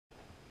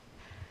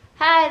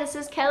Hi, this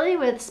is Kelly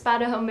with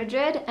Spotahome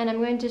Madrid, and I'm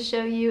going to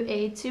show you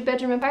a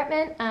 2-bedroom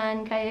apartment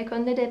on Calle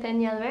Conde de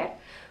Peñalver,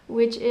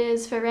 which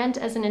is for rent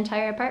as an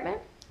entire apartment,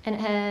 and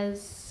it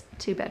has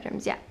 2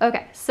 bedrooms. Yeah,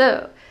 okay,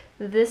 so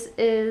this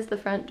is the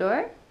front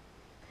door.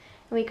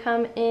 We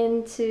come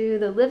into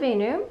the living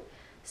room,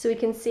 so we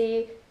can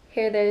see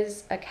here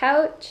there's a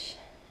couch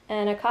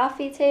and a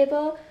coffee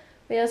table.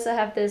 We also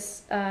have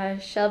this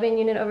shelving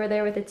unit over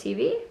there with a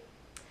TV.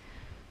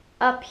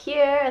 Up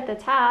here at the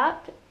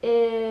top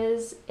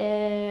is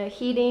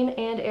heating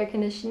and air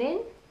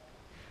conditioning.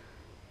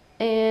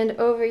 And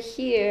over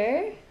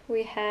here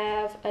we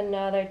have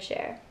another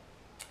chair.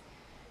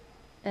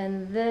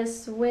 And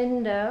this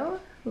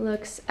window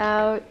looks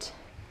out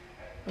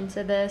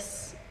into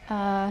this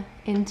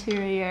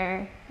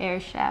interior air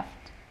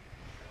shaft.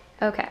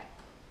 Okay,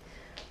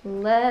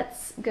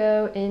 let's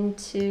go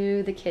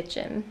into the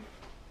kitchen.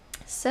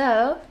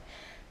 So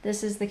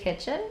this is the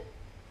kitchen.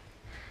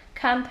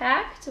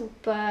 Compact,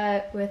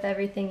 but with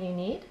everything you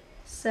need.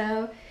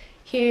 So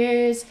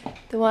here's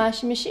the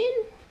washing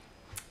machine.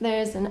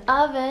 There's an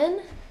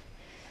oven.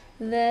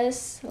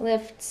 This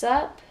lifts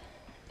up,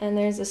 and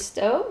there's a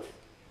stove.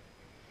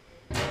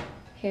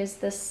 Here's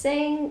the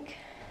sink,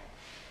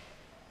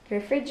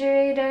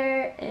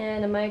 refrigerator,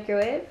 and a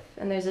microwave.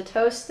 And there's a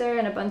toaster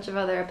and a bunch of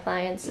other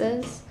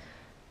appliances.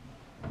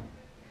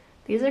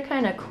 These are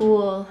kind of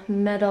cool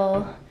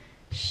metal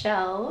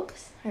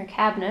shelves or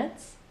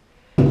cabinets.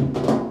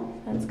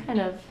 That's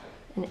kind of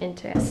an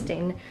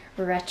interesting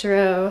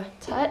retro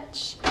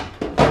touch.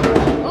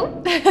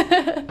 Oh.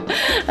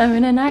 I'm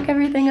gonna knock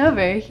everything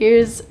over.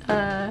 Here's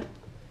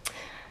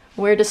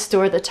where to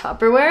store the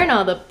Tupperware and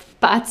all the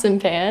pots and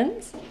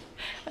pans.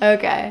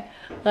 Okay,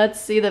 let's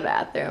see the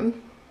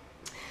bathroom.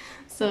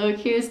 So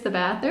here's the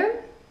bathroom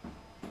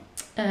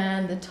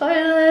and the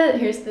toilet.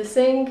 Here's the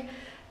sink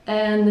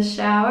and the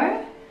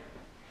shower.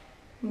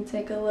 Let me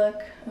take a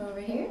look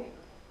over here.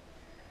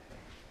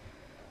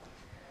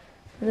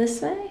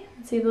 This way,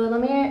 see the little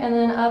mirror, and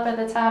then up at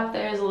the top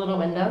there's a little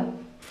window.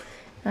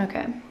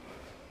 Okay,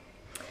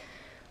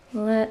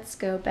 let's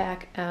go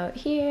back out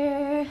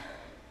here.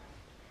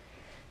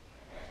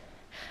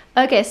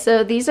 Okay,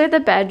 so these are the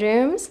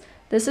bedrooms.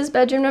 This is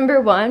bedroom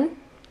number 1.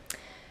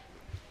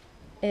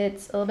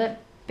 It's a little bit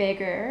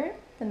bigger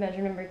than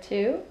bedroom number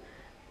 2,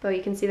 but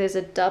you can see there's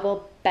a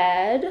double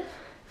bed.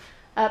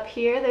 Up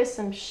here there's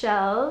some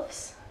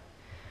shelves.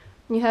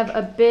 You have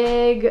a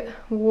big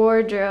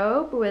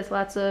wardrobe with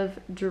lots of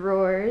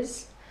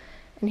drawers.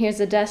 And here's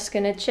a desk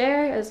and a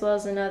chair, as well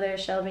as another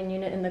shelving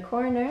unit in the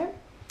corner.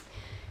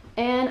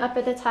 And up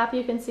at the top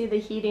you can see the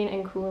heating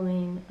and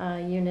cooling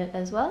unit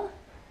as well.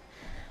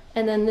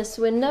 And then this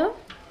window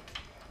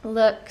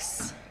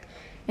looks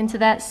into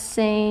that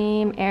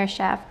same air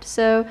shaft.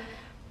 So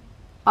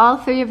all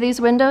 3 of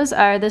these windows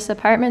are this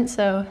apartment,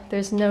 so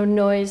there's no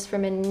noise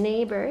from any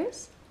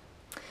neighbors.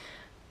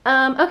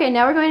 Okay,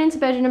 now we're going into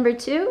bedroom number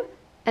 2.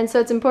 And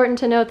so it's important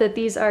to note that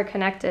these are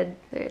connected.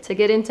 To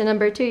get into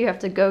number 2, you have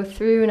to go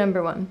through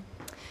number 1.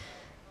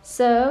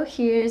 So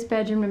here's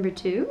bedroom number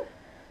 2.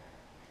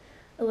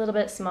 A little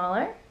bit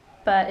smaller,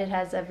 but it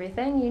has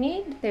everything you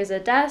need. There's a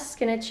desk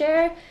and a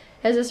chair. It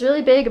has this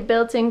really big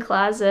built-in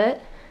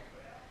closet.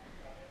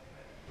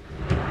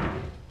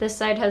 This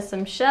side has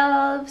some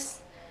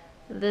shelves.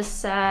 This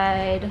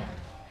side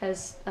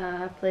has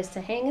a place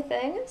to hang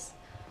things.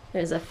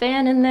 There's a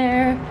fan in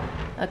there,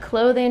 a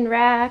clothing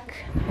rack,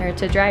 or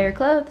to dry your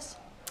clothes.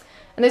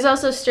 And there's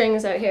also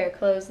strings out here,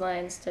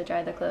 clotheslines to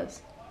dry the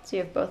clothes. So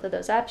you have both of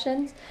those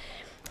options.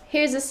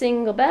 Here's a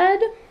single bed,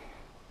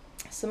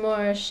 some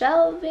more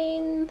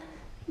shelving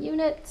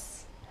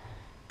units,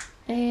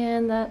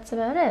 and that's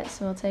about it.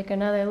 So we'll take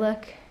another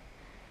look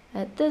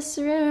at this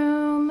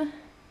room.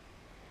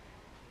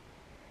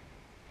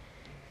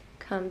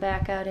 Come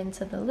back out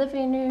into the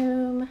living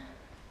room.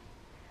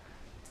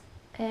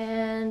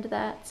 And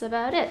that's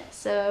about it.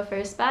 So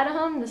for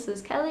Spotahome, this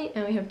is Kelly,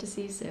 and we hope to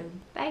see you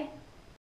soon. Bye!